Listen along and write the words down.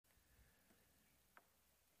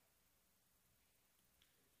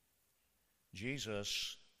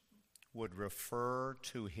Jesus would refer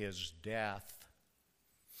to his death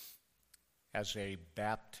as a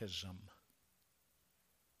baptism.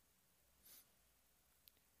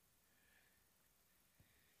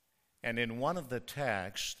 And in one of the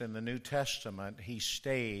texts in the New Testament, he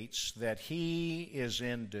states that he is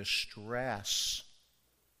in distress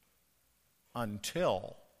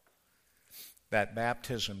until that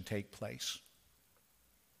baptism take place.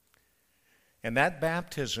 And that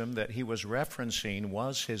baptism that he was referencing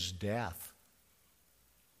was his death.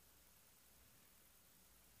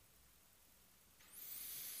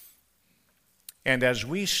 And as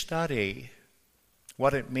we study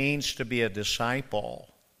what it means to be a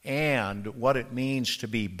disciple and what it means to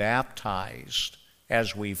be baptized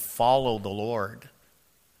as we follow the Lord,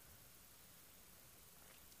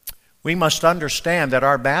 we must understand that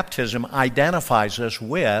our baptism identifies us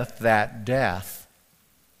with that death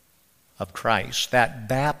of Christ, that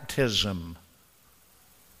baptism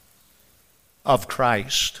of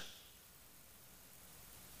Christ.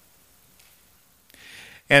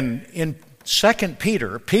 And in 2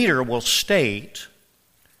 Peter, Peter will state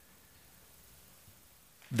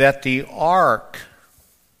that the ark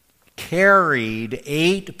carried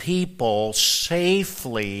 8 people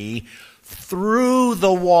safely through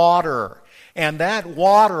the water, and that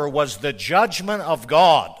water was the judgment of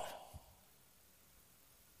God.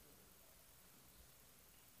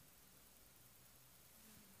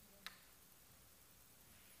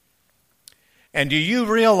 And do you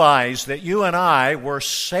realize that you and I were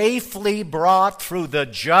safely brought through the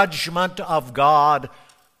judgment of God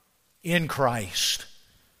in Christ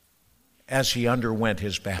as he underwent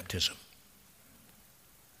his baptism?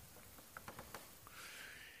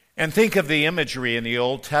 And think of the imagery in the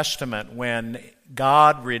Old Testament when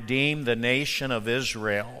God redeemed the nation of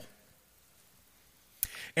Israel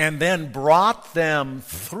and then brought them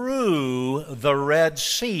through the Red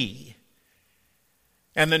Sea.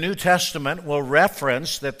 And the New Testament will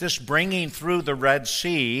reference that this bringing through the Red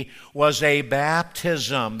Sea was a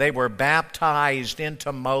baptism. They were baptized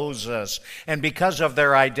into Moses. And because of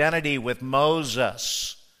their identity with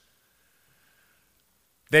Moses,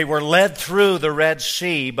 they were led through the Red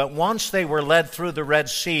Sea. But once they were led through the Red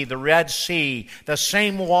Sea, the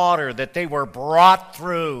same water that they were brought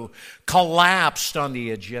through, collapsed on the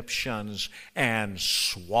Egyptians and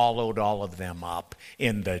swallowed all of them up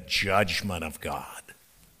in the judgment of God.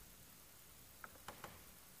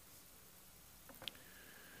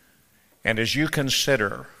 And as you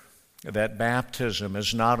consider that baptism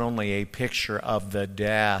is not only a picture of the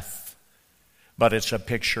death, but it's a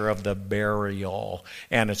picture of the burial,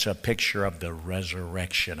 and it's a picture of the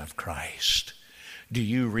resurrection of Christ. Do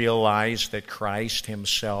you realize that Christ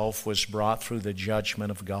himself was brought through the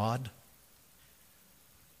judgment of God?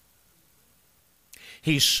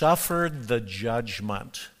 He suffered the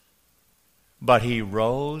judgment, but he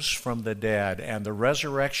rose from the dead. And the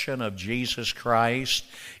resurrection of Jesus Christ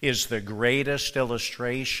is the greatest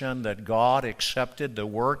illustration that God accepted the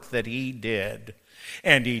work that he did.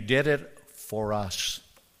 And he did it for us.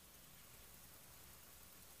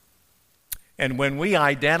 And when we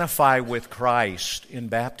identify with Christ in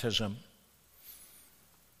baptism,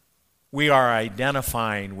 we are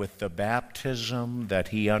identifying with the baptism that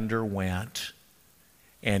he underwent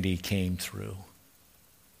and he came through.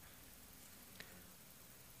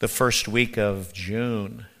 The first week of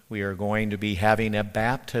June, we are going to be having a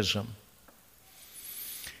baptism.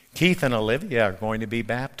 Keith and Olivia are going to be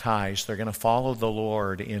baptized. They're going to follow the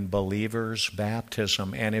Lord in believers'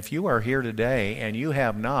 baptism. And if you are here today and you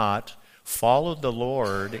have not followed the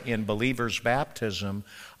Lord in believers' baptism,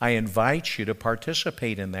 I invite you to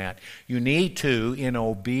participate in that. You need to in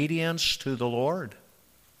obedience to the Lord.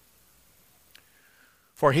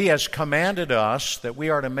 For he has commanded us that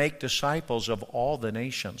we are to make disciples of all the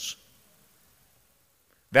nations.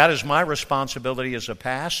 That is my responsibility as a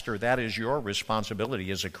pastor. That is your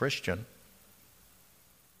responsibility as a Christian.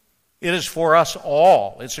 It is for us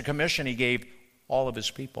all. It's a commission he gave all of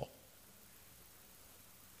his people.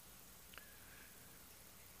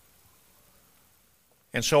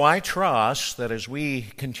 And so I trust that as we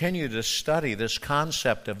continue to study this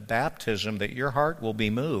concept of baptism, that your heart will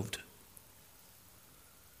be moved.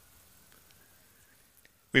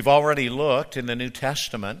 We've already looked in the New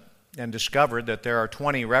Testament and discovered that there are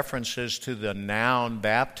 20 references to the noun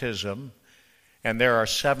baptism, and there are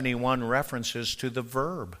 71 references to the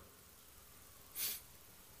verb.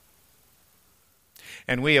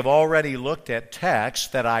 And we have already looked at texts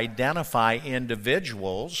that identify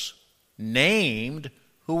individuals named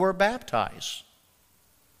who were baptized.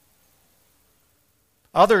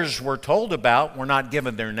 Others were told about, were not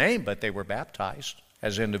given their name, but they were baptized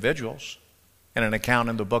as individuals. And an account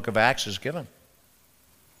in the book of Acts is given.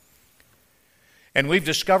 And we've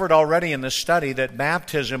discovered already in this study that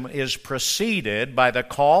baptism is preceded by the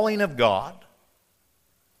calling of God,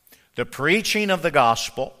 the preaching of the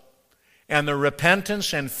gospel, and the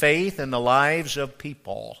repentance and faith in the lives of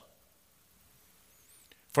people.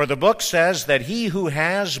 For the book says that he who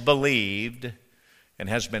has believed and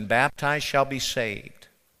has been baptized shall be saved,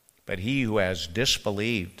 but he who has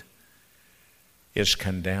disbelieved is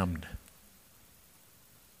condemned.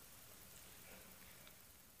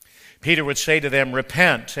 Peter would say to them,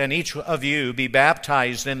 repent, and each of you be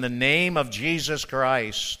baptized in the name of Jesus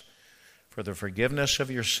Christ for the forgiveness of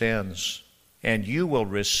your sins, and you will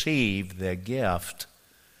receive the gift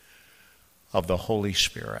of the Holy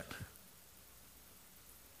Spirit.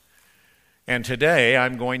 And today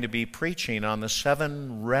I'm going to be preaching on the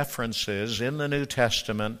 7 references in the New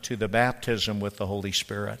Testament to the baptism with the Holy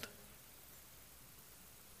Spirit.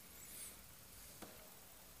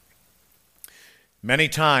 Many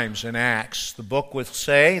times in Acts, the book will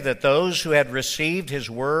say that those who had received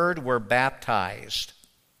his word were baptized.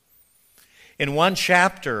 In one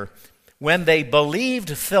chapter, when they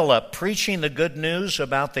believed Philip preaching the good news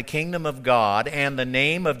about the kingdom of God and the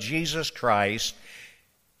name of Jesus Christ,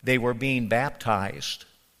 they were being baptized,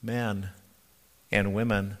 men and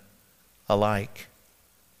women alike.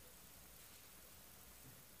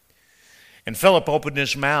 And Philip opened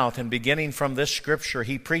his mouth, and beginning from this scripture,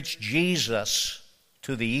 he preached Jesus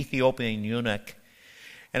to the Ethiopian eunuch.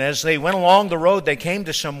 And as they went along the road, they came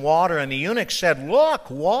to some water, and the eunuch said, look,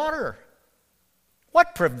 water.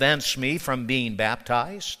 What prevents me from being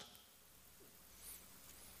baptized?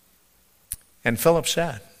 And Philip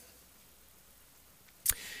said,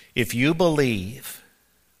 if you believe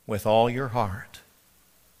with all your heart,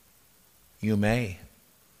 you may.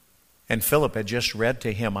 And Philip had just read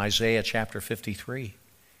to him Isaiah chapter 53,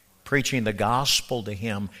 preaching the gospel to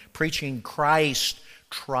him, preaching Christ's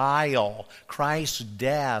trial, Christ's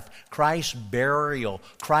death, Christ's burial,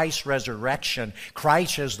 Christ's resurrection.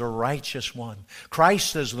 Christ is the righteous one.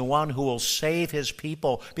 Christ is the one who will save his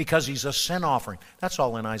people because he's a sin offering. That's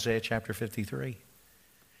all in Isaiah chapter 53.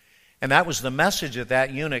 And that was the message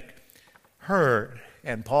that eunuch heard.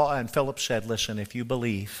 And Philip said, listen, if you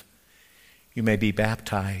believe, you may be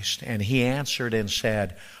baptized. And he answered and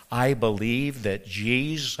said, I believe that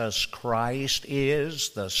Jesus Christ is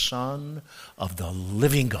the Son of the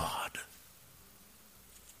living God.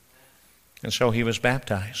 And so he was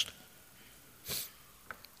baptized.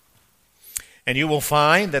 And you will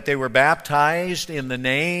find that they were baptized in the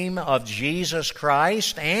name of Jesus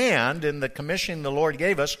Christ, and in the commission the Lord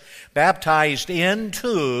gave us, baptized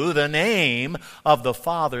into the name of the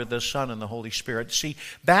Father, the Son, and the Holy Spirit. See,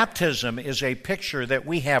 baptism is a picture that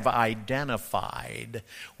we have identified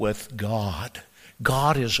with God.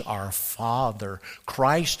 God is our Father,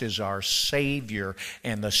 Christ is our Savior,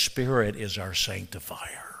 and the Spirit is our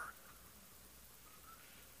sanctifier.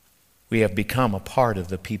 We have become a part of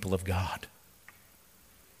the people of God.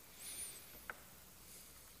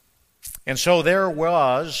 And so there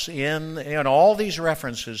was, in all these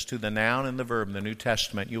references to the noun and the verb in the New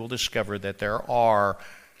Testament, you will discover that there are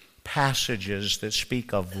passages that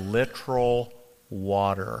speak of literal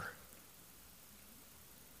water.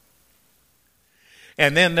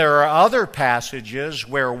 And then there are other passages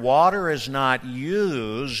where water is not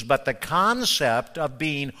used, but the concept of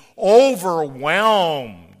being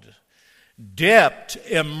overwhelmed, dipped,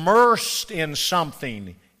 immersed in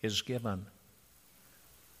something is given.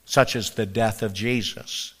 Such as the death of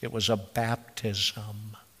Jesus. It was a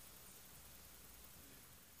baptism.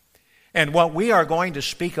 And what we are going to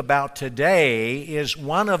speak about today is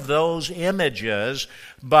one of those images,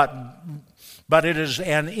 but it is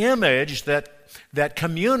an image that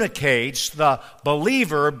communicates the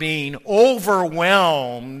believer being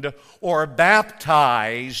overwhelmed or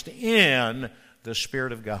baptized in the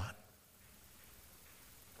Spirit of God.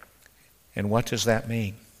 And what does that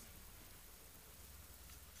mean?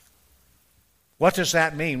 What does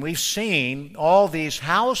that mean? We've seen all these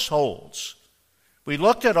households. We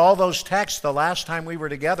looked at all those texts the last time we were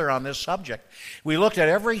together on this subject. We looked at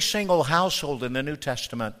every single household in the New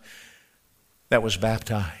Testament that was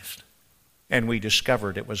baptized. And we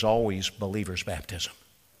discovered it was always believers' baptism.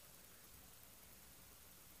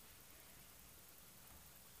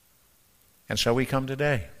 And so we come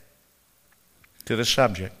today to the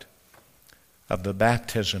subject of the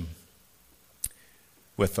baptism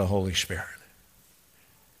with the Holy Spirit.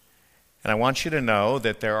 And I want you to know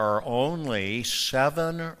that there are only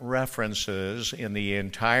 7 references in the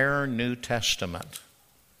entire New Testament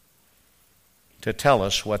to tell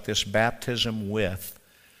us what this baptism with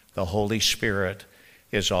the Holy Spirit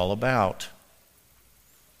is all about.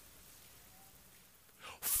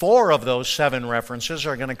 4 of those 7 references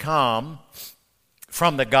are going to come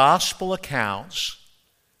from the gospel accounts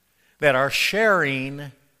that are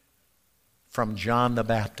sharing from John the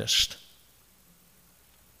Baptist.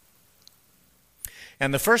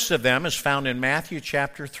 And the first of them is found in Matthew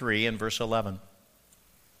chapter 3 and verse 11.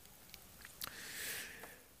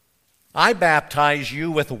 I baptize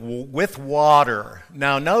you with water.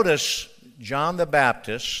 Now notice, John the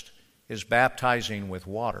Baptist is baptizing with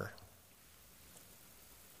water.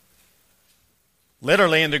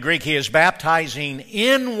 Literally in the Greek, he is baptizing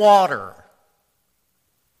in water.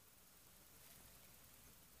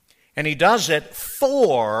 And he does it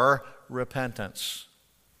for repentance.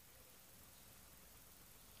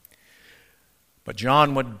 But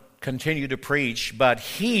John would continue to preach, but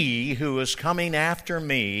he who is coming after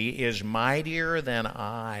me is mightier than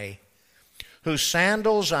I, whose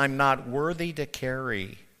sandals I'm not worthy to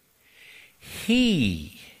carry.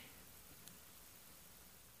 He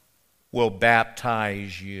will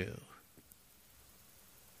baptize you.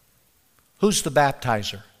 Who's the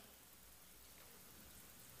baptizer?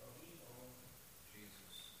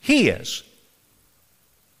 He is.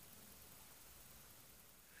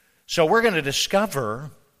 So we're going to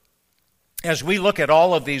discover, as we look at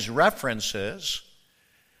all of these references,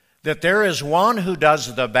 that there is one who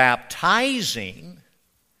does the baptizing.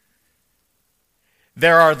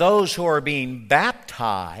 There are those who are being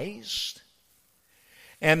baptized.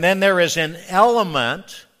 And then there is an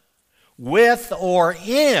element with or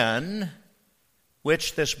in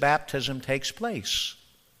which this baptism takes place.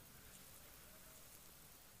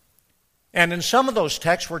 And in some of those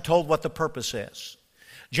texts, we're told what the purpose is.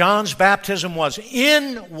 John's baptism was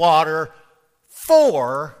in water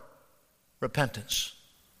for repentance.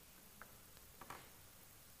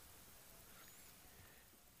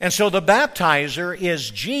 And so the baptizer is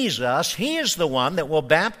Jesus. He is the one that will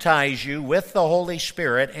baptize you with the Holy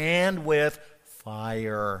Spirit and with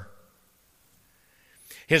fire.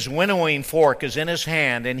 His winnowing fork is in his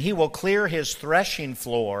hand, and he will clear his threshing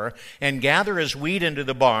floor and gather his wheat into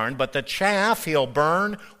the barn, but the chaff he'll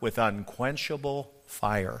burn with unquenchable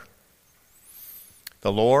fire.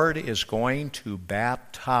 The Lord is going to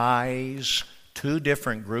baptize 2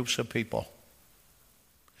 different groups of people.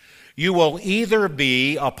 You will either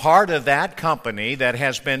be a part of that company that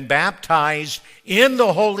has been baptized in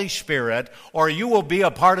the Holy Spirit, or you will be a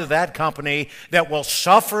part of that company that will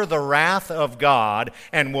suffer the wrath of God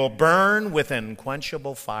and will burn with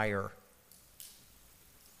unquenchable fire.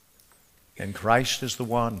 And Christ is the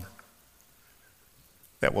one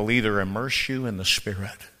that will either immerse you in the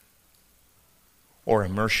Spirit or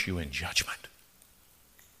immerse you in judgment.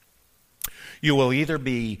 You will either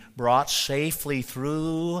be brought safely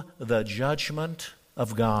through the judgment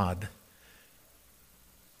of God,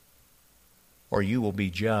 or you will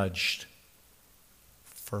be judged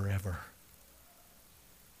forever.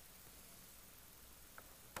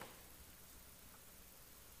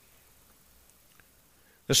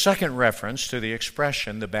 The second reference to the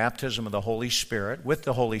expression, the baptism of the Holy Spirit, with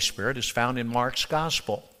the Holy Spirit, is found in Mark's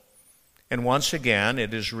Gospel. And once again,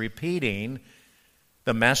 it is repeating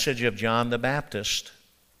the message of John the Baptist.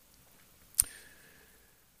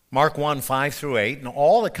 Mark 1, 5 through 8, and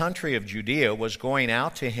all the country of Judea was going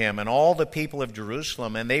out to him, and all the people of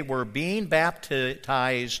Jerusalem, and they were being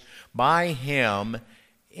baptized by him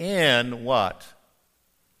in what?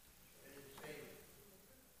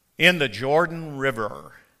 In the Jordan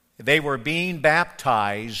River. They were being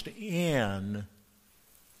baptized in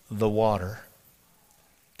the water,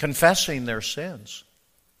 confessing their sins.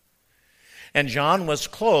 And John was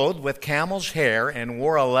clothed with camel's hair and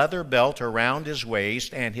wore a leather belt around his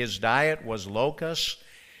waist, and his diet was locusts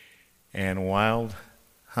and wild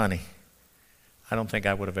honey. I don't think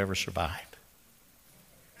I would have ever survived.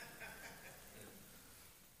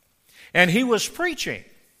 And he was preaching.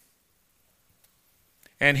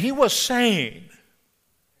 And he was saying,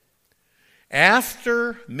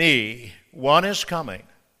 after me, one is coming,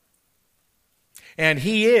 and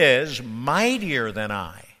he is mightier than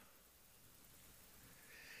I.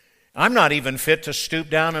 I'm not even fit to stoop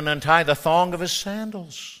down and untie the thong of his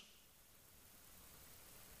sandals.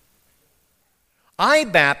 I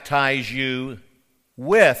baptize you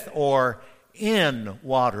with or in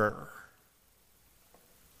water,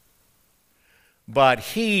 but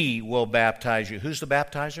he will baptize you. Who's the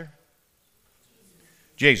baptizer?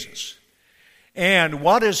 Jesus. And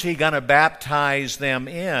what is he going to baptize them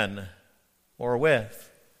in or with?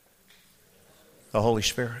 The Holy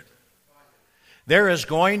Spirit. There is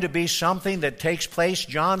going to be something that takes place.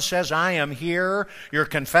 John says, I am here. You're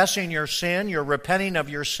confessing your sin. You're repenting of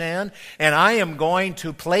your sin. And I am going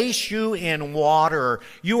to place you in water.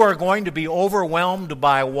 You are going to be overwhelmed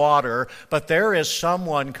by water. But there is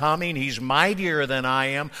someone coming. He's mightier than I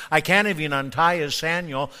am. I can't even untie his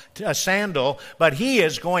sandal. But he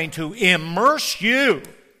is going to immerse you.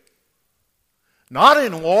 Not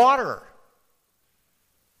in water,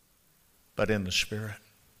 but in the Spirit.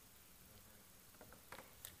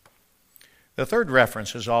 The third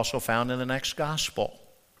reference is also found in the next gospel.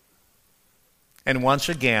 And once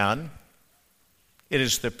again, it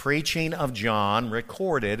is the preaching of John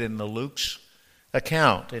recorded in the Luke's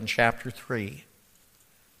account in chapter 3.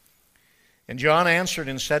 And John answered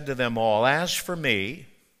and said to them all, As for me,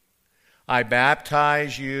 I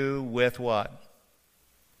baptize you with what?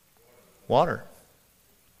 Water.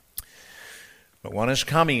 But one is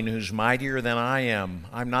coming who's mightier than I am.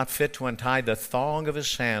 I'm not fit to untie the thong of his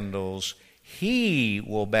sandals. He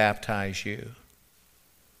will baptize you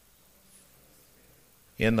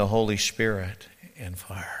in the Holy Spirit and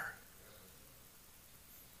fire.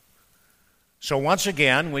 So once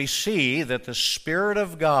again, we see that the Spirit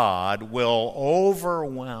of God will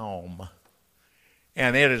overwhelm,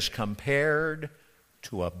 and it is compared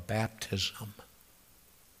to a baptism.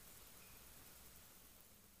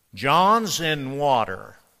 John's in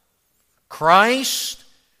water, Christ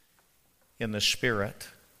in the Spirit.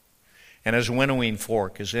 And his winnowing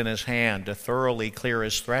fork is in his hand to thoroughly clear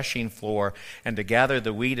his threshing floor and to gather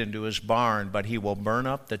the wheat into his barn, but he will burn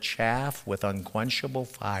up the chaff with unquenchable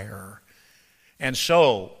fire. And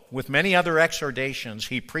so, with many other exhortations,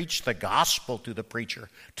 he preached the gospel to the preacher,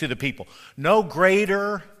 to the people. No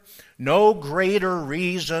greater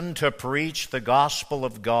reason to preach the gospel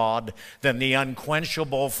of God than the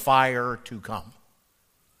unquenchable fire to come.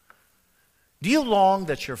 Do you long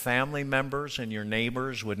that your family members and your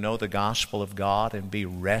neighbors would know the gospel of God and be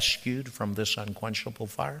rescued from this unquenchable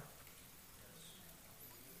fire?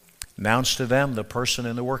 Announce to them the person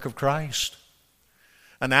and the work of Christ.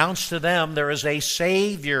 Announce to them there is a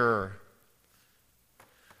Savior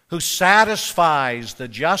who satisfies the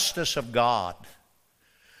justice of God.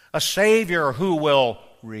 A Savior who will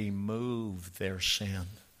remove their sin,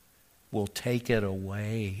 will take it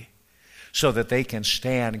away, so that they can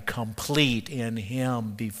stand complete in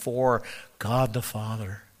Him before God the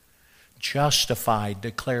Father, justified,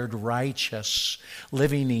 declared righteous,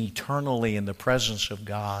 living eternally in the presence of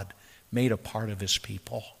God, made a part of His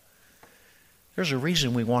people. There's a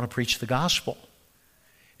reason we want to preach the gospel.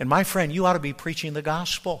 And my friend, you ought to be preaching the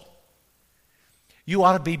gospel. You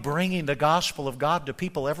ought to be bringing the gospel of God to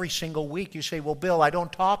people every single week. You say, well, Bill, I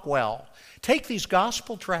don't talk well. Take these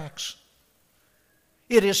gospel tracts.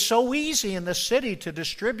 It is so easy in the city to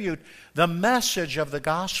distribute the message of the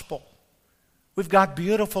gospel. We've got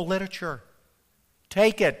beautiful literature.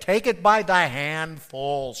 Take it by the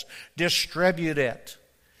handfuls. Distribute it.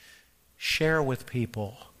 Share with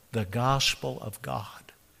people the gospel of God.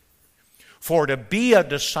 For to be a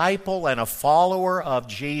disciple and a follower of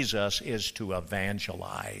Jesus is to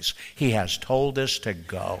evangelize. He has told us to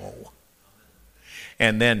go.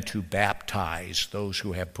 And then to baptize those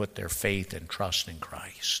who have put their faith and trust in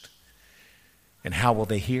Christ. And how will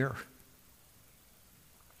they hear?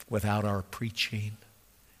 Without our preaching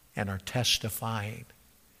and our testifying.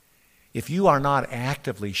 If you are not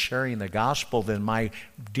actively sharing the gospel, then my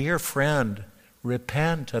dear friend,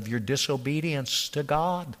 repent of your disobedience to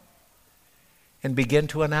God and begin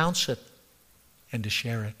to announce it and to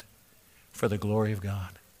share it for the glory of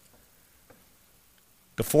God.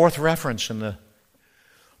 The fourth reference in the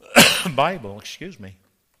Bible,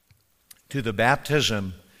 to the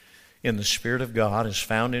baptism in the Spirit of God is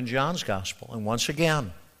found in John's Gospel. And once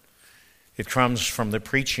again, it comes from the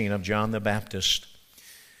preaching of John the Baptist.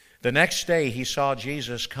 The next day he saw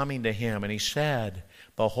Jesus coming to him, and he said,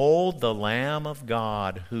 Behold the Lamb of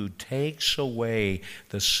God who takes away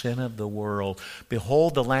the sin of the world.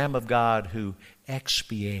 Behold the Lamb of God who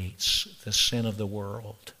expiates the sin of the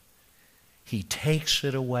world. He takes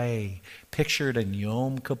it away, pictured in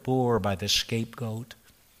Yom Kippur by the scapegoat.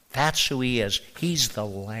 That's who He is. He's the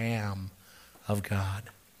Lamb of God.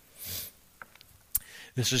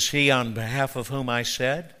 This is He on behalf of whom I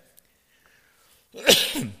said,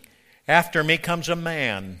 After me comes a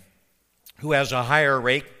man who has a higher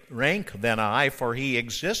rank than I, for he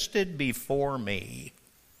existed before me.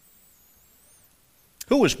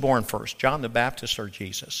 Who was born first, John the Baptist or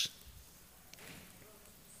Jesus?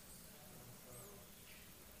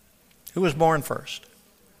 Who was born first?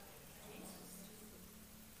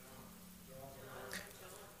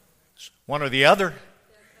 One or the other.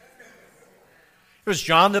 It was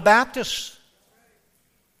John the Baptist.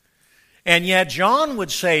 And yet John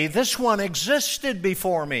would say, this one existed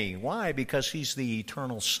before me. Why? Because he's the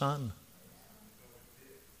eternal Son.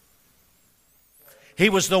 He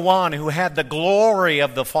was the one who had the glory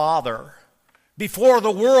of the Father before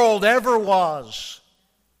the world ever was.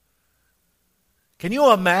 Can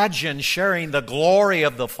you imagine sharing the glory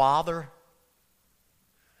of the Father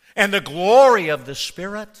and the glory of the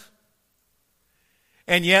Spirit?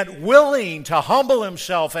 And yet willing to humble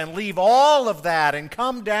himself and leave all of that and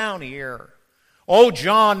come down here. Oh,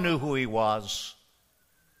 John knew who he was.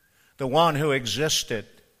 The one who existed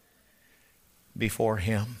before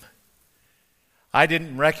him. I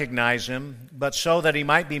didn't recognize him, but so that he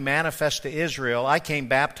might be manifest to Israel, I came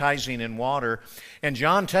baptizing in water. And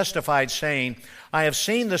John testified, saying, I have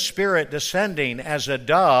seen the Spirit descending as a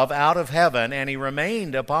dove out of heaven, and he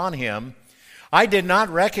remained upon him. I did not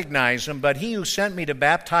recognize him, but he who sent me to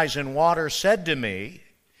baptize in water said to me,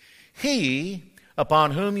 He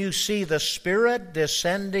upon whom you see the Spirit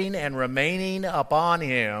descending and remaining upon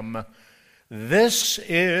him, this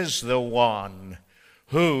is the one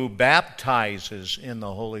who baptizes in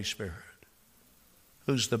the Holy Spirit.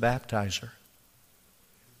 Who's the baptizer?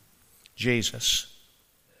 Jesus.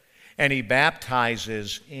 And he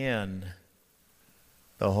baptizes in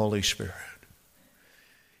the Holy Spirit.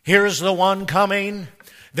 Here's the one coming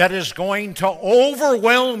that is going to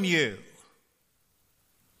overwhelm you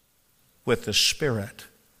with the Spirit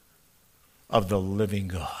of the living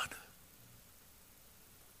God.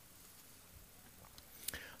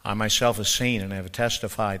 I myself have seen and have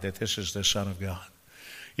testified that this is the Son of God.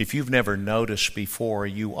 If you've never noticed before,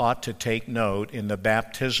 you ought to take note in the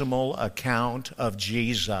baptismal account of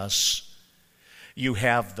Jesus. You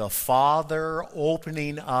have the Father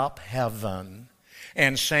opening up heaven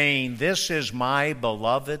and saying, This is my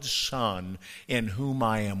beloved Son in whom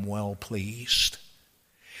I am well pleased.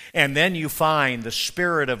 And then you find the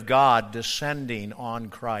Spirit of God descending on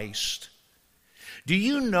Christ. Do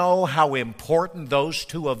you know how important those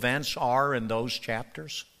two events are in those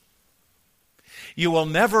chapters? You will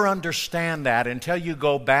never understand that until you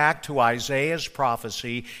go back to Isaiah's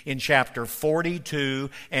prophecy in chapter 42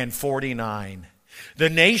 and 49. The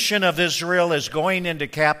nation of Israel is going into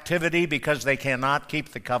captivity because they cannot keep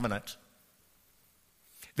the covenant.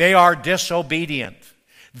 They are disobedient.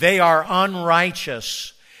 They are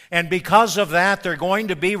unrighteous. And because of that, they're going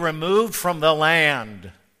to be removed from the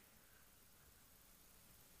land.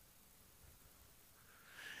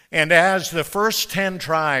 And as the first 10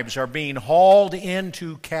 tribes are being hauled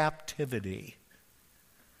into captivity,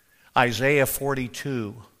 Isaiah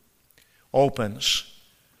 42 opens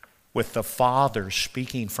with the Father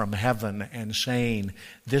speaking from heaven and saying,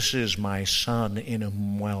 This is my Son in whom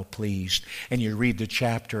I'm well pleased. And you read the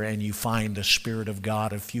chapter and you find the Spirit of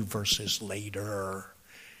God a few verses later.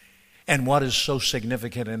 And what is so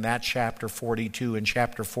significant in that chapter 42 and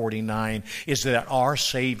chapter 49 is that our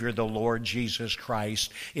Savior, the Lord Jesus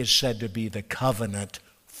Christ, is said to be the covenant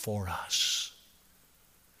for us.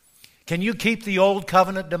 Can you keep the old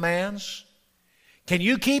covenant demands? Can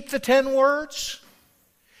you keep the 10 words?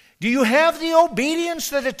 Do you have the obedience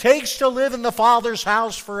that it takes to live in the Father's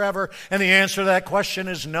house forever? And the answer to that question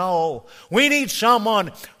is no. We need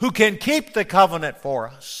someone who can keep the covenant for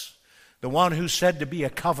us. The one who's said to be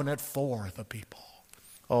a covenant for the people.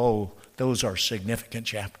 Oh, those are significant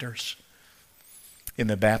chapters in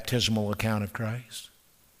the baptismal account of Christ.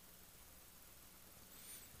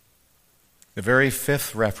 The very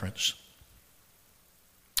fifth reference.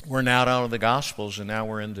 We're now out of the Gospels and now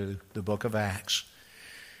we're into the book of Acts.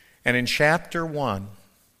 And in chapter 1,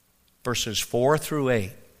 verses 4 through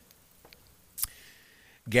 8,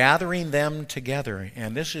 gathering them together,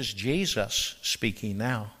 and this is Jesus speaking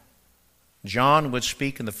now. John would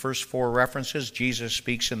speak in the first 4 references. Jesus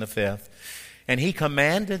speaks in the 5th. And he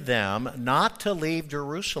commanded them not to leave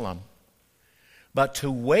Jerusalem, but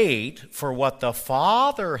to wait for what the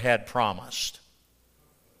Father had promised,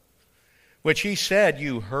 which he said,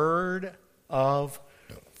 You heard of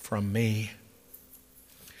from me.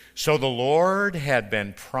 So the Lord had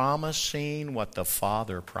been promising what the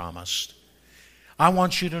Father promised. I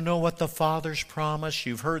want you to know what the Father's promised.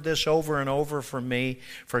 You've heard this over and over from me.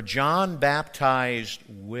 For John baptized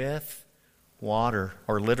with water,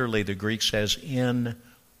 or literally the Greek says in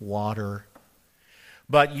water.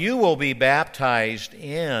 But you will be baptized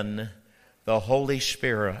in the Holy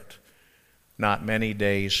Spirit not many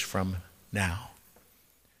days from now.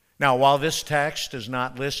 Now, while this text does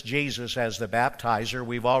not list Jesus as the baptizer,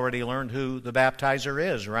 we've already learned who the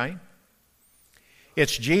baptizer is, right?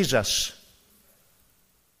 It's Jesus.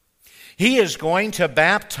 He is going to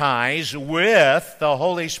baptize with the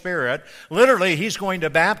Holy Spirit. Literally, he's going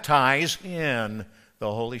to baptize in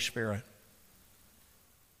the Holy Spirit.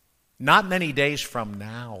 not many days from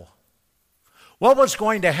now. What was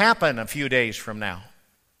going to happen a few days from now?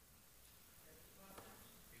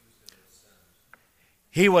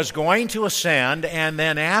 He was going to ascend, and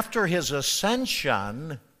then after his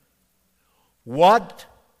ascension, what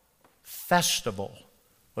festival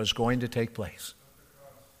was going to take place?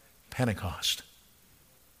 Pentecost.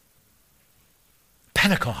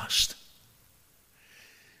 Pentecost.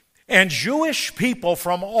 And Jewish people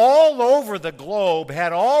from all over the globe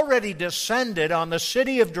had already descended on the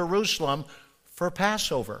city of Jerusalem for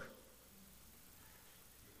Passover.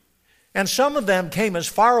 And some of them came as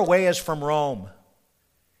far away as from Rome.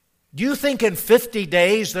 Do you think in 50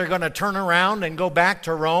 days they're going to turn around and go back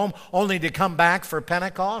to Rome only to come back for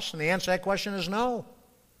Pentecost? And the answer to that question is no.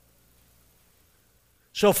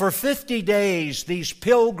 So for 50 days, these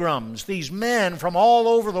pilgrims, these men from all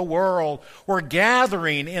over the world were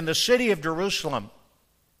gathering in the city of Jerusalem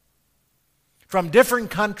from different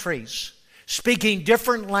countries, speaking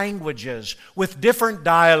different languages with different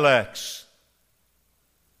dialects.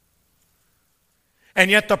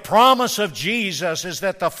 And yet the promise of Jesus is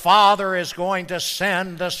that the Father is going to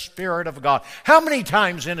send the Spirit of God. How many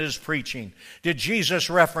times in his preaching did Jesus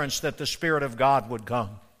reference that the Spirit of God would come?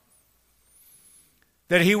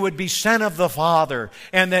 That he would be sent of the Father,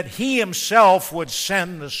 and that he himself would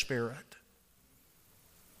send the Spirit.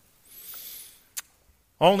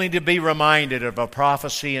 Only to be reminded of a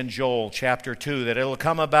prophecy in Joel chapter 2, that it will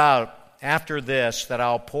come about after this, that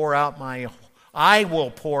I will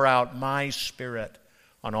pour out my Spirit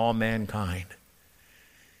on all mankind.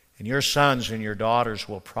 And your sons and your daughters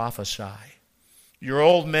will prophesy. Your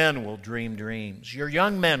old men will dream dreams. Your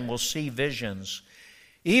young men will see visions.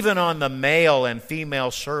 Even on the male and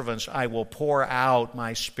female servants I will pour out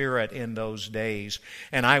my Spirit in those days,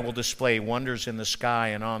 and I will display wonders in the sky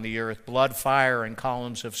and on the earth, blood, fire, and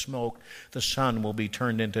columns of smoke. The sun will be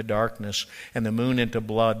turned into darkness, and the moon into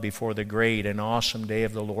blood before the great and awesome day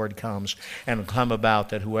of the Lord comes, and will come about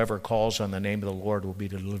that whoever calls on the name of the Lord will be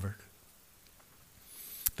delivered.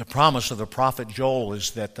 The promise of the prophet Joel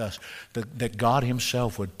is that that God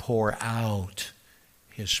himself would pour out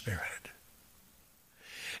his Spirit.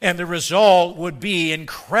 And the result would be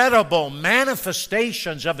incredible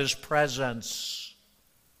manifestations of his presence.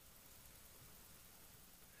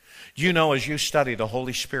 You know, as you study the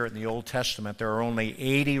Holy Spirit in the Old Testament, there are only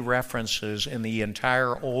 80 references in the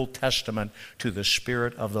entire Old Testament to the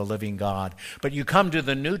Spirit of the living God. But you come to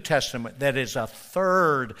the New Testament, that is a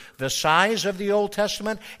third the size of the Old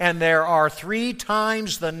Testament, and there are 3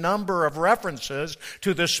 times the number of references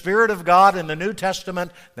to the Spirit of God in the New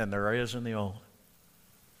Testament than there is in the Old.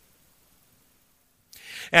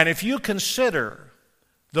 And if you consider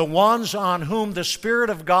the ones on whom the Spirit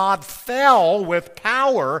of God fell with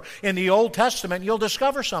power in the Old Testament, you'll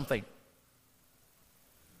discover something.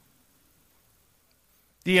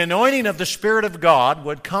 The anointing of the Spirit of God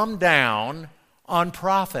would come down on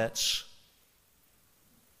prophets.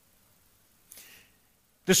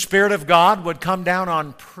 The Spirit of God would come down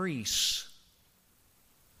on priests.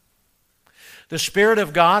 The Spirit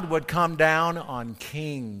of God would come down on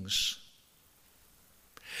kings.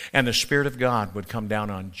 And the Spirit of God would come down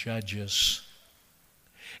on judges.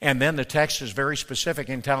 And then the text is very specific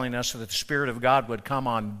in telling us that the Spirit of God would come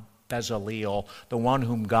on Bezalel, the one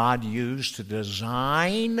whom God used to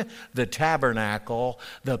design the tabernacle,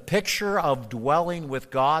 the picture of dwelling with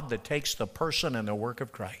God that takes the person and the work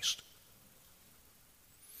of Christ.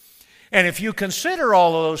 And if you consider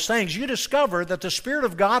all of those things, you discover that the Spirit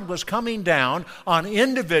of God was coming down on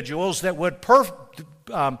individuals that would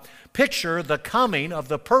picture the coming of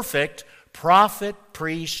the perfect prophet,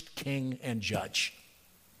 priest, king, and judge,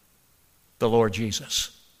 the Lord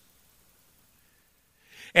Jesus.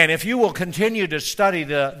 And if you will continue to study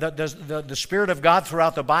the Spirit of God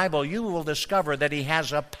throughout the Bible, you will discover that he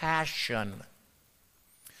has a passion.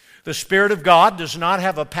 The Spirit of God does not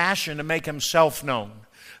have a passion to make himself known.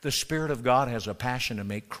 The Spirit of God has a passion to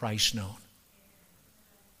make Christ known.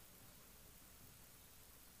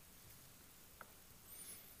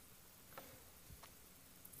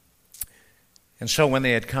 And so when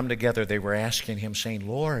they had come together, they were asking him, saying,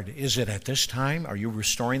 Lord, is it at this time? Are you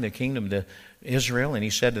restoring the kingdom to Israel? And he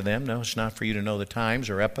said to them, no, it's not for you to know the times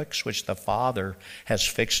or epochs which the Father has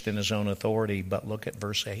fixed in his own authority. But look at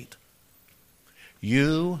verse 8.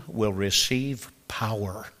 You will receive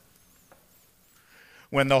power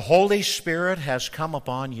when the Holy Spirit has come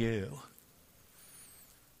upon you.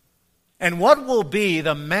 And what will be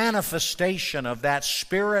the manifestation of that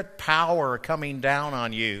Spirit power coming down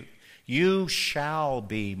on you? You shall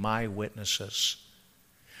be my witnesses,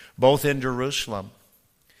 both in Jerusalem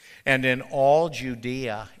and in all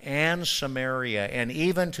Judea and Samaria, and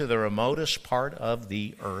even to the remotest part of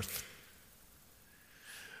the earth.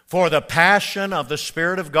 For the passion of the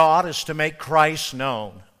Spirit of God is to make Christ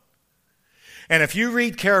known. And if you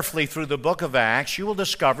read carefully through the book of Acts, you will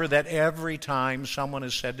discover that every time someone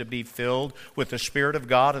is said to be filled with the Spirit of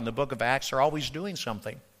God in the book of Acts, they're always doing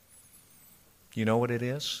something. You know what it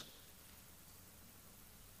is?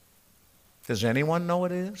 Does anyone know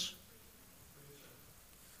what it is?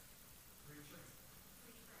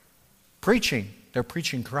 Preaching. They're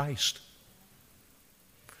preaching Christ.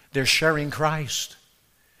 They're sharing Christ.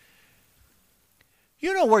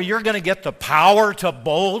 You know where you're going to get the power to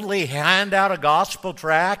boldly hand out a gospel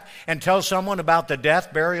tract and tell someone about the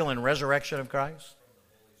death, burial, and resurrection of Christ?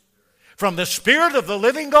 From the Spirit of the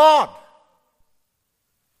living God.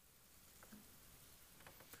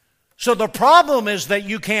 So the problem is that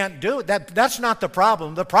you can't do it. That's not the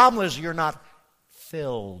problem. The problem is you're not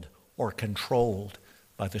filled or controlled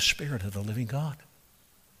by the Spirit of the living God.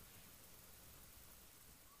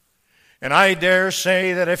 And I dare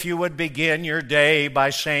say that if you would begin your day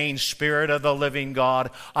by saying, Spirit of the living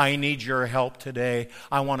God, I need your help today.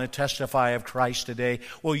 I want to testify of Christ today.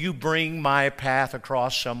 Will you bring my path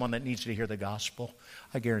across someone that needs to hear the gospel?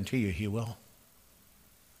 I guarantee you he will.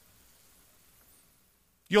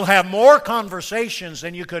 You'll have more conversations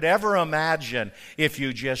than you could ever imagine if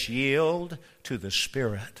you just yield to the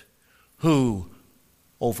Spirit who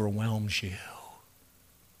overwhelms you.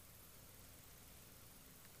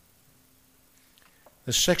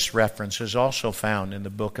 The sixth reference is also found in the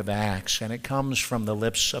book of Acts, and it comes from the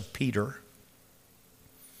lips of Peter.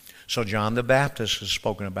 So John the Baptist has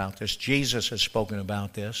spoken about this. Jesus has spoken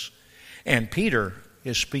about this. And Peter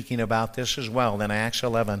is speaking about this as well in Acts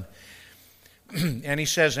 11. And he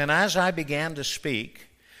says, and as I began to speak,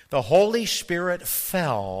 the Holy Spirit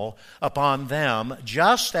fell upon them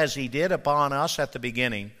just as he did upon us at the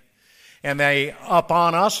beginning. And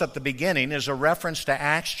upon us at the beginning is a reference to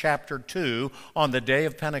Acts chapter 2 on the day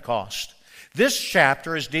of Pentecost. This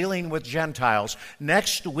chapter is dealing with Gentiles.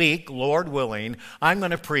 Next week, Lord willing, I'm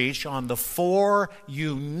going to preach on the 4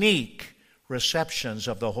 unique receptions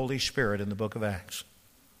of the Holy Spirit in the book of Acts.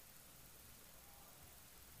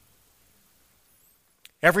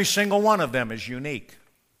 Every single one of them is unique.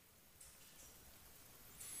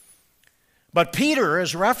 But Peter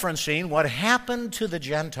is referencing what happened to the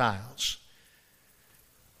Gentiles.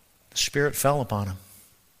 The Spirit fell upon them,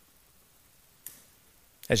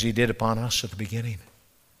 as he did upon us at the beginning.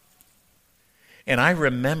 And I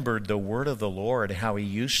remembered the word of the Lord, how he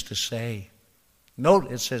used to say.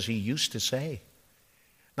 Note, it says he used to say.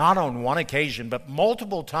 Not on one occasion, but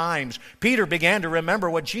multiple times, Peter began to remember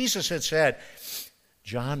what Jesus had said.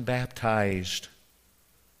 John baptized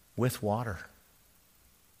with water.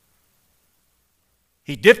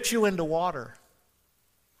 He dipped you into water.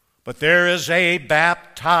 But there is a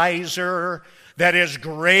baptizer that is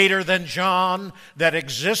greater than John, that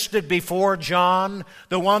existed before John,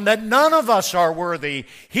 the one that none of us are worthy.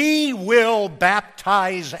 He will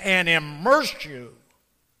baptize and immerse you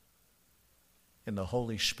in the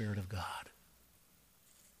Holy Spirit of God.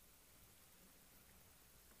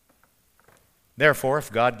 Therefore,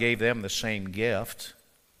 if God gave them the same gift,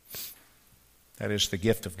 that is the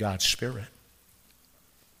gift of God's Spirit,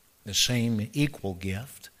 the same equal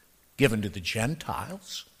gift given to the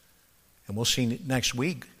Gentiles, and we'll see next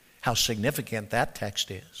week how significant that text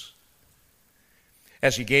is,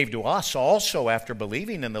 as he gave to us also after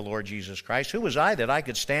believing in the Lord Jesus Christ, who was I that I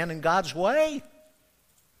could stand in God's way?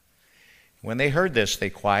 When they heard this, they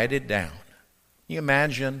quieted down. Can you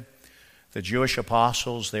imagine the Jewish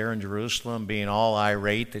apostles there in Jerusalem being all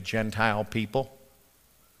irate that Gentile people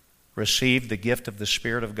received the gift of the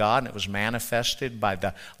Spirit of God, and it was manifested by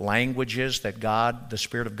the languages that the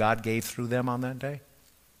Spirit of God gave through them on that day?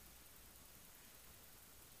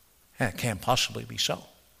 That can't possibly be so.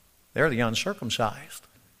 They're the uncircumcised.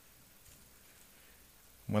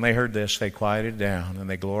 When they heard this, they quieted down and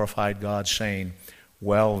they glorified God, saying,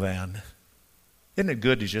 well then. Isn't it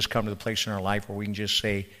good to just come to the place in our life where we can just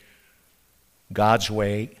say, God's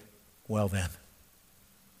way, well then.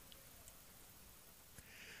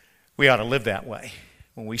 We ought to live that way.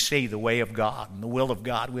 When we see the way of God and the will of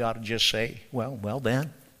God, we ought to just say, well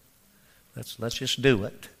then. Let's just do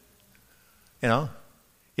it. You know,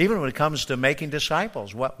 even when it comes to making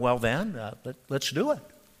disciples, well then, let's do it.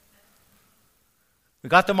 We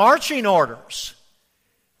got the marching orders.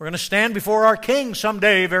 We're going to stand before our King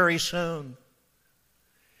someday very soon.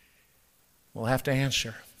 We'll have to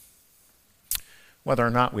answer whether or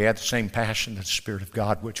not we had the same passion that the Spirit of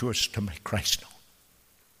God, which was to make Christ known.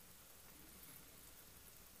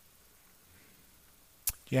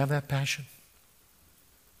 Do you have that passion?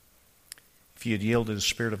 If you'd yield to the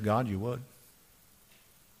Spirit of God, you would.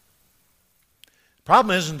 The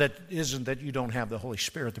problem isn't that you don't have the Holy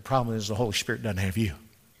Spirit. The problem is the Holy Spirit doesn't have you.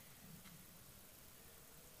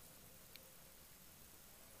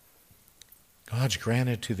 God's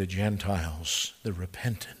granted to the Gentiles the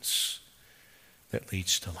repentance that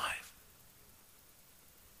leads to life.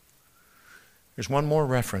 There's one more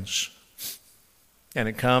reference, and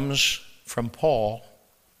it comes from Paul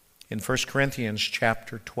in 1 Corinthians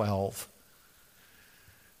chapter 12,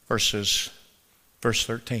 verse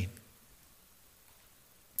 13.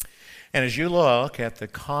 And as you look at the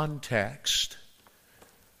context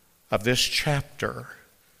of this chapter,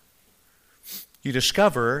 you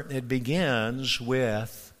discover it begins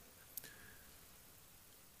with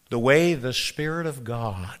the way the Spirit of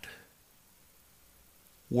God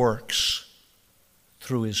works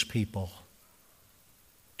through His people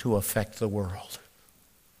to affect the world.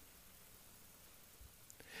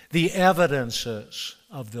 The evidences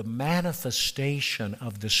of the manifestation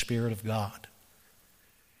of the Spirit of God.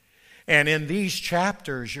 And in these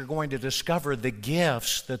chapters, you're going to discover the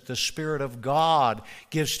gifts that the Spirit of God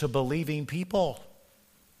gives to believing people.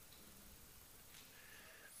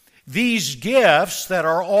 These gifts that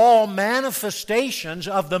are all manifestations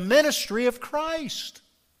of the ministry of Christ.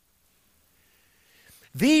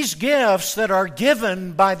 These gifts that are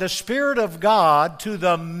given by the Spirit of God to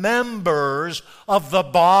the members of the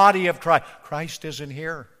body of Christ. Christ isn't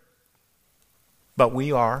here, but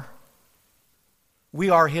we are. We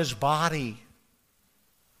are His body.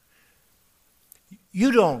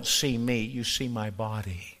 You don't see me, you see my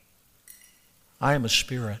body. I am a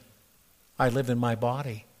spirit. I live in my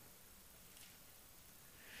body.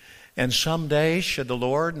 And someday, should the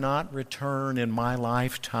Lord not return in my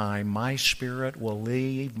lifetime, my spirit will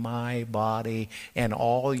leave my body, and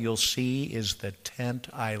all you'll see is the tent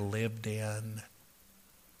I lived in.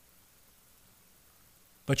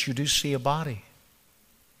 But you do see a body.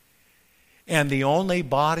 And the only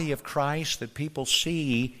body of Christ that people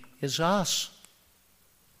see is us.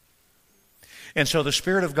 And so the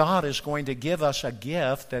Spirit of God is going to give us a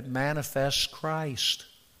gift that manifests Christ.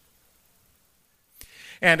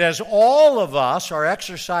 And as all of us are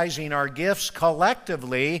exercising our gifts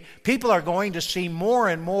collectively, people are going to see more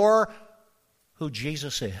and more who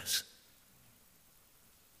Jesus is.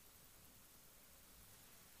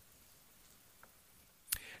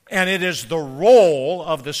 And it is the role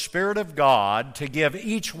of the Spirit of God to give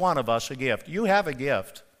each one of us a gift. You have a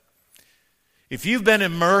gift. If you've been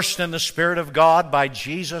immersed in the Spirit of God by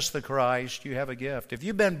Jesus the Christ, you have a gift. If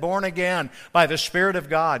you've been born again by the Spirit of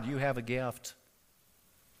God, you have a gift.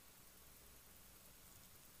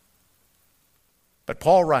 But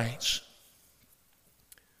Paul writes,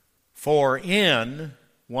 for in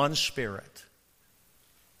one Spirit.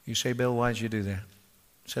 You say, Bill, why did you do that?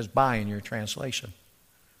 It says by in your translation.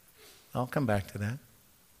 I'll come back to that.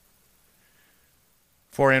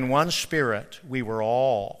 For in one Spirit we were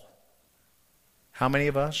all. How many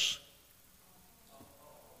of us?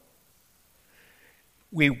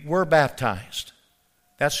 We were baptized.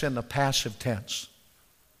 That's in the passive tense.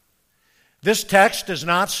 This text does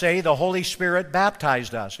not say the Holy Spirit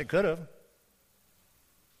baptized us. It could have.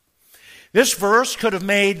 This verse could have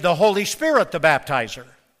made the Holy Spirit the baptizer.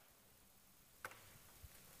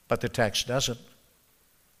 But the text doesn't.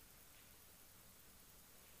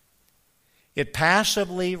 It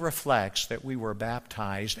passively reflects that we were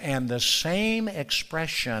baptized, and the same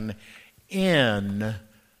expression in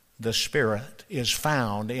the Spirit is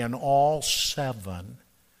found in all 7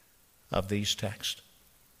 of these texts.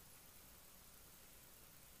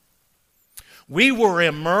 We were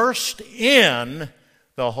immersed in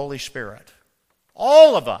the Holy Spirit.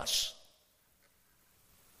 All of us.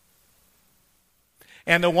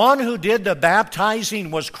 And the one who did the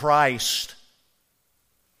baptizing was Christ.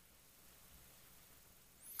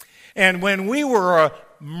 And when we were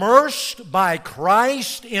immersed by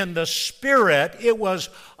Christ in the Spirit, it was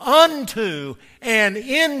unto and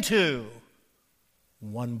into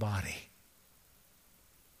one body.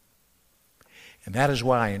 And that is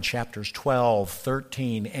why in chapters 12,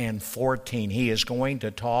 13, and 14, he is going to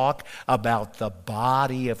talk about the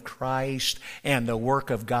body of Christ and the work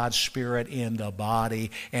of God's Spirit in the body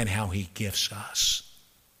and how He gifts us.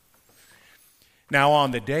 Now, on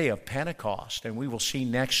the day of Pentecost, and we will see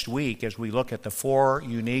next week as we look at the 4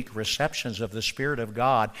 unique receptions of the Spirit of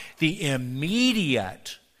God, the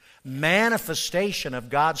immediate manifestation of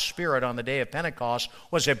God's Spirit on the day of Pentecost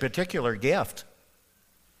was a particular gift.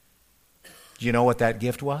 Do you know what that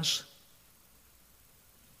gift was?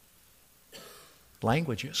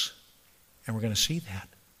 Languages. And we're going to see that.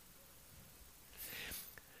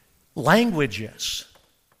 languages.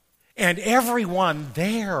 And everyone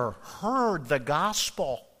there heard the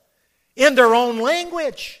gospel in their own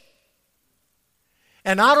language.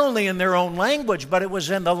 And not only in their own language, but it was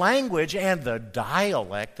in the language and the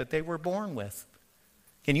dialect that they were born with.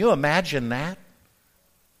 Can you imagine that?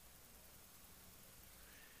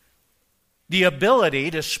 The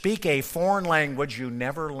ability to speak a foreign language you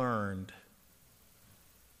never learned.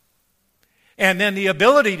 And then the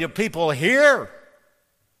ability to people hear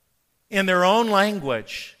in their own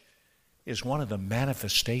language is one of the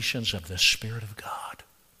manifestations of the Spirit of God.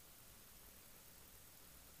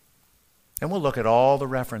 And we'll look at all the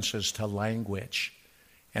references to language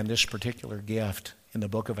and this particular gift in the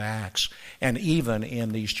book of Acts and even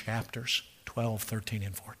in these chapters 12, 13,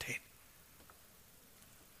 and 14.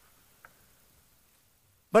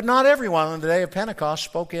 But not everyone on the day of Pentecost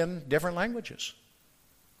spoke in different languages.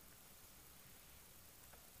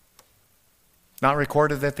 Not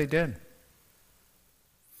recorded that they did.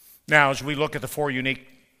 Now, as we look at the four unique,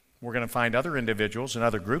 we're going to find other individuals and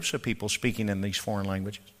other groups of people speaking in these foreign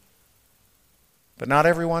languages. But not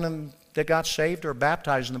everyone that got saved or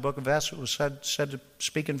baptized in the book of Acts was said to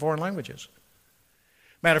speak in foreign languages.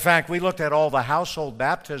 Matter of fact, we looked at all the household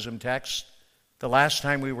baptism texts the last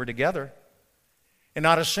time we were together, and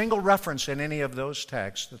not a single reference in any of those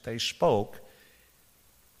texts that they spoke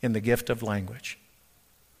in the gift of language.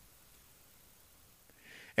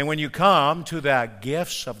 And when you come to the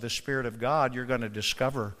gifts of the Spirit of God, you're going to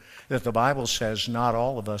discover that the Bible says not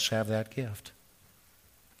all of us have that gift.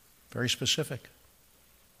 Very specific.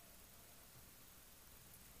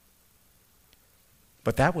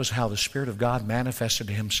 But that was how the Spirit of God manifested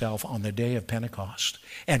Himself on the day of Pentecost.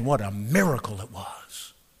 And what a miracle it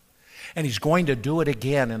was. And He's going to do it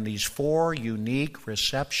again in these four unique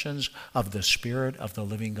receptions of the Spirit of the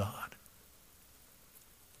living God.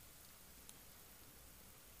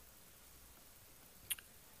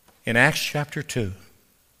 In Acts chapter 2,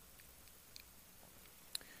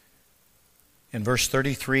 in verse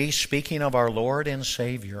 33, speaking of our Lord and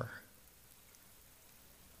Savior,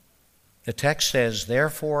 the text says,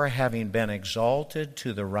 "Therefore, having been exalted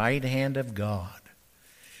to the right hand of God,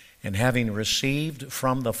 and having received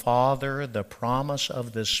from the Father the promise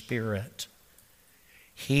of the Spirit,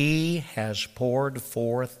 He has poured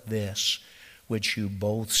forth this which you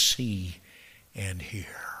both see and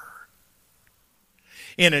hear."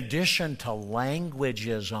 In addition to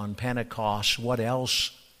languages on Pentecost, what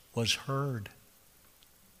else was heard?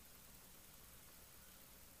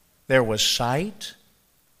 There was sight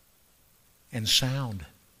and sound.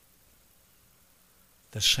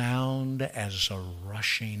 The sound as a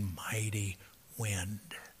rushing mighty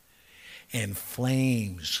wind, and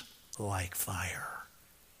flames like fire.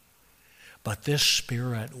 But this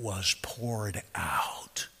Spirit was poured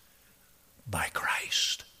out by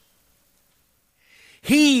Christ.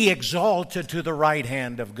 He exalted to the right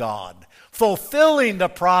hand of God, fulfilling the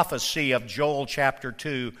prophecy of Joel chapter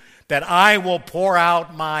 2, that I will pour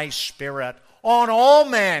out my Spirit on all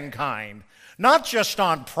mankind, not just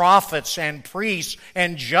on prophets and priests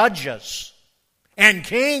and judges and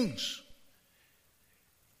kings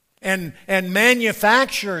and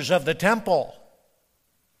manufacturers of the temple.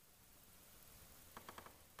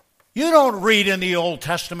 You don't read in the Old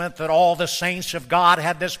Testament that all the saints of God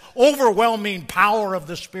had this overwhelming power of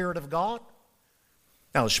the Spirit of God.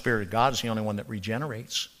 Now, the Spirit of God is the only one that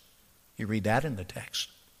regenerates. You read that in the text.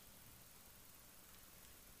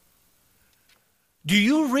 Do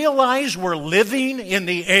you realize we're living in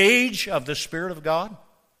the age of the Spirit of God?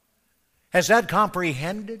 Has that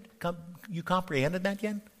comprehended? You comprehended that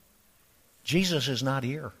yet? Jesus is not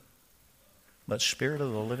here. But Spirit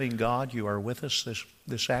of the living God, you are with us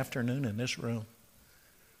this afternoon in this room.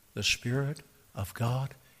 The Spirit of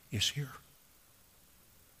God is here.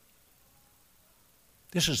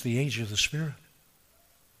 This is the age of the Spirit.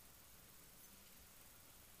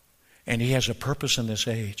 And He has a purpose in this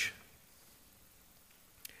age.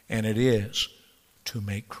 And it is to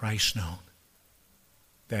make Christ known.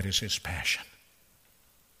 That is His passion.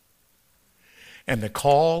 And the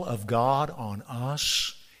call of God on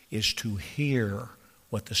us is to hear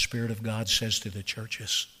what the Spirit of God says to the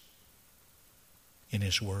churches in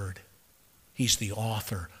His Word. He's the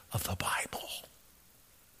author of the Bible.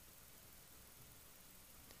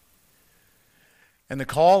 And the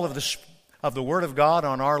call of the Word of God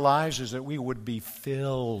on our lives is that we would be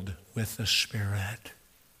filled with the Spirit.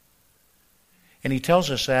 And He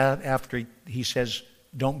tells us that after He says,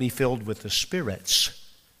 don't be filled with the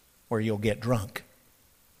spirits, or you'll get drunk.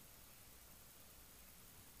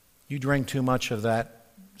 You drink too much of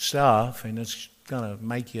that stuff, and it's going to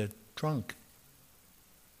make you drunk.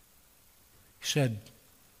 He said,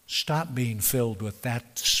 Stop being filled with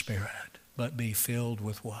that spirit, but be filled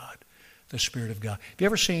with what? The Spirit of God. Have you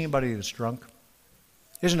ever seen anybody that's drunk?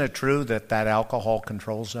 Isn't it true that that alcohol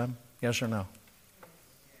controls them? Yes or no?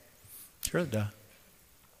 Sure it does.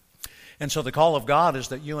 And so the call of God is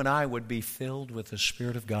that you and I would be filled with the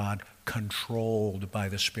Spirit of God, controlled by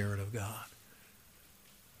the Spirit of God.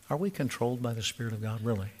 Are we controlled by the Spirit of God,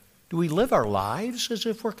 really? Do we live our lives as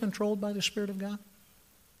if we're controlled by the Spirit of God?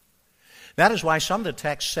 That is why some of the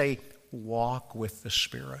texts say, walk with the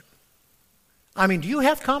Spirit. I mean, do you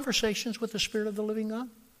have conversations with the Spirit of the living God?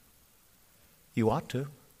 You ought to.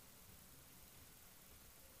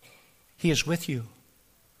 He is with you.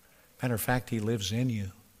 Matter of fact, He lives in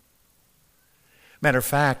you. Matter of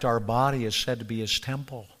fact, our body is said to be His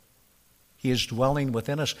temple. He is dwelling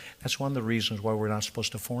within us. That's one of the reasons why we're not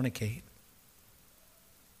supposed to fornicate.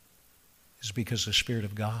 Is because the Spirit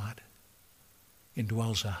of God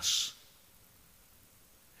indwells us.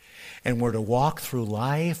 And we're to walk through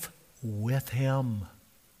life with Him.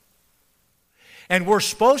 And we're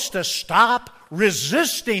supposed to stop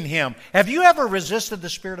resisting Him. Have you ever resisted the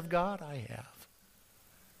Spirit of God? I have.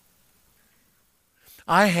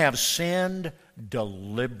 I have sinned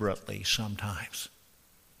deliberately sometimes.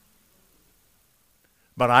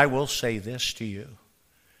 But I will say this to you,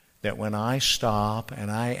 that when I stop and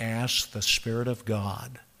I ask the Spirit of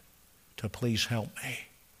God to please help me,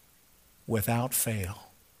 without fail,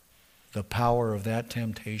 the power of that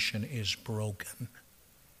temptation is broken.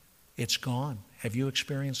 It's gone. Have you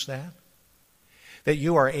experienced that? That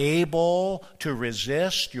you are able to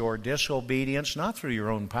resist your disobedience, not through your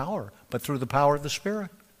own power, but through the power of the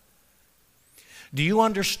Spirit. Do you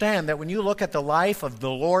understand that when you look at the life of the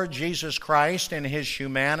Lord Jesus Christ and His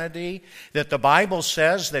humanity, that the Bible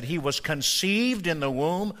says that He was conceived in the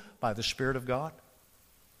womb by the Spirit of God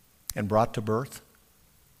and brought to birth?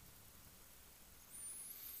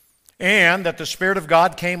 And that the Spirit of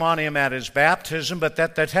God came on Him at His baptism, but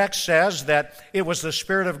that the text says that it was the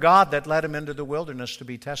Spirit of God that led Him into the wilderness to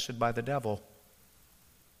be tested by the devil.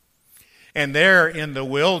 And there in the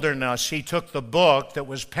wilderness, He took the book that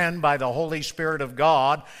was penned by the Holy Spirit of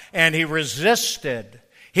God, and He resisted.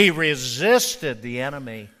 He resisted the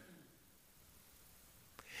enemy.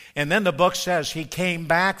 And then the book says He came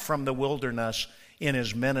back from the wilderness in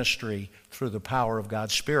His ministry through the power of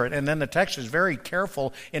God's Spirit. And then the text is very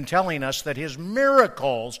careful in telling us that His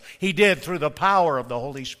miracles He did through the power of the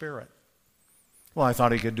Holy Spirit. Well, I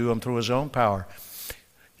thought He could do them through His own power.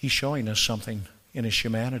 He's showing us something in His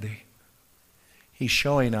humanity. He's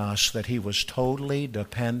showing us that He was totally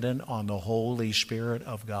dependent on the Holy Spirit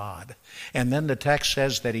of God. And then the text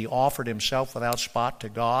says that He offered Himself without spot to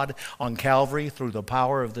God on Calvary through the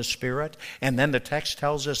power of the Spirit. And then the text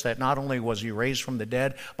tells us that not only was He raised from the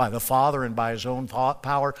dead by the Father and by His own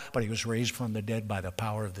power, but He was raised from the dead by the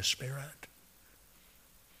power of the Spirit.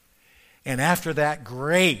 And after that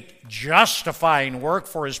great justifying work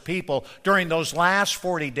for His people during those last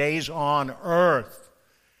 40 days on earth,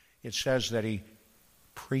 it says that He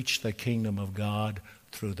preach the kingdom of God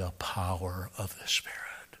through the power of the Spirit.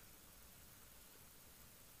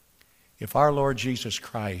 If our Lord Jesus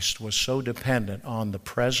Christ was so dependent on the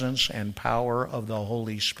presence and power of the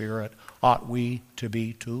Holy Spirit, ought we to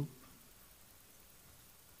be too?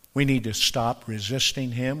 We need to stop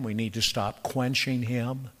resisting Him. We need to stop quenching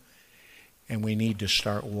Him. And we need to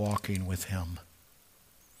start walking with Him.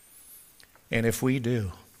 And if we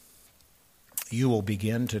do, you will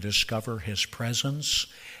begin to discover His presence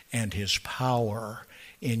and His power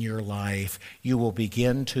in your life. You will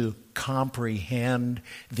begin to comprehend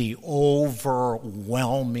the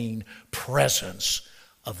overwhelming presence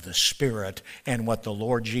of the Spirit and what the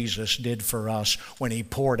Lord Jesus did for us when He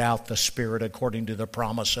poured out the Spirit according to the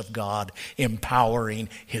promise of God, empowering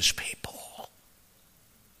His people.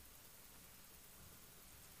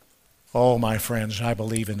 Oh, my friends, I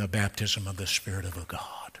believe in the baptism of the Spirit of God.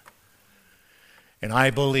 And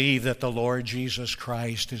I believe that the Lord Jesus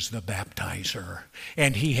Christ is the baptizer.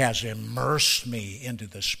 And He has immersed me into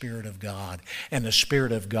the Spirit of God. And the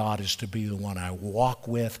Spirit of God is to be the one I walk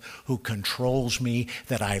with, who controls me,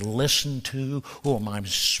 that I listen to, whom I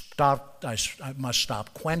must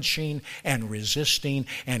stop quenching and resisting.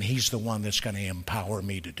 And He's the one that's going to empower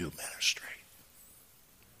me to do ministry.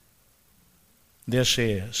 This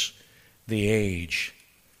is the age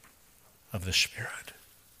of the Spirit.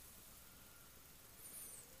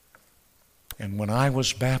 And when I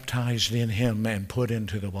was baptized in Him and put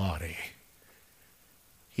into the body,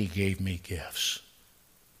 He gave me gifts.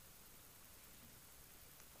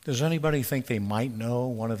 Does anybody think they might know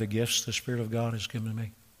one of the gifts the Spirit of God has given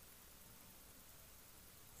me?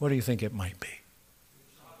 What do you think it might be?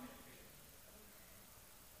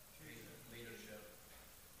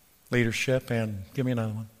 Leadership and, give me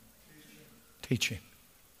another one. Teaching.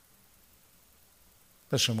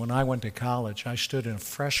 Listen, when I went to college, I stood in a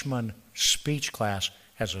freshman speech class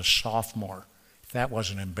as a sophomore. If that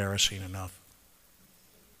wasn't embarrassing enough.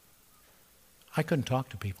 I couldn't talk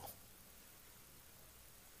to people.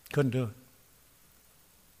 Couldn't do it.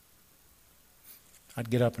 I'd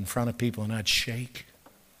get up in front of people and I'd shake.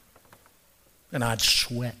 And I'd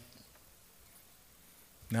sweat.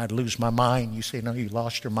 And I'd lose my mind. You say, no, you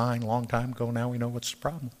lost your mind a long time ago. Now we know what's the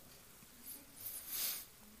problem.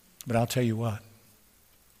 But I'll tell you what.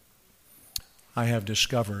 I have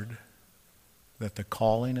discovered that the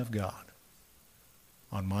calling of God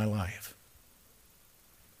on my life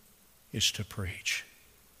is to preach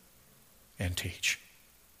and teach.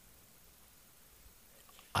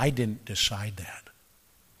 I didn't decide that.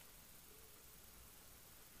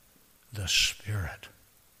 The Spirit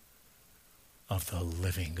of the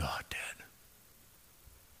living God did.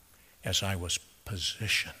 As I was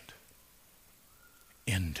positioned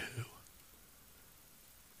into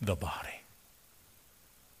the body.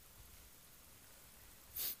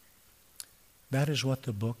 That is what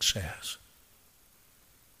the book says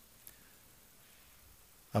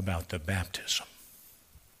about the baptism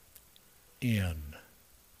in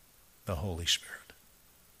the Holy Spirit.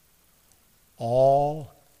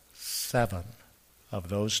 All 7 of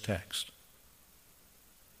those texts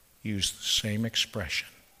use the same expression,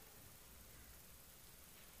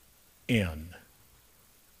 in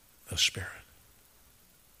the Spirit.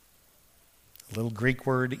 The little Greek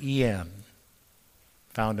word en,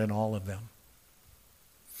 found in all of them.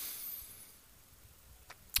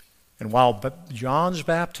 And while John's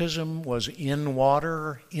baptism was in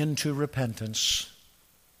water into repentance,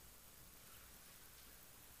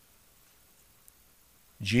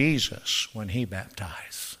 Jesus, when he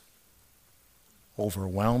baptized,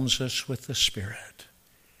 overwhelms us with the Spirit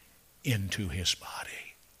into his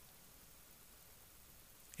body.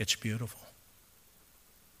 It's beautiful.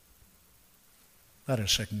 Let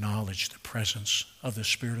us acknowledge the presence of the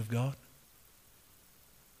Spirit of God.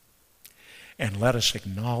 And let us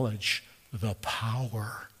acknowledge the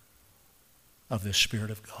power of the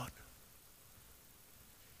Spirit of God.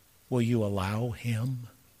 Will you allow him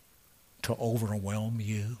to overwhelm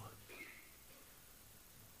you?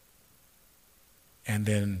 And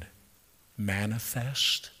then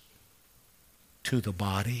manifest to the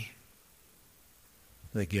body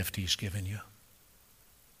the gift he's given you?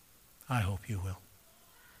 I hope you will.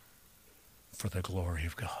 For the glory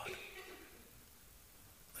of God.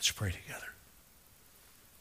 Let's pray together.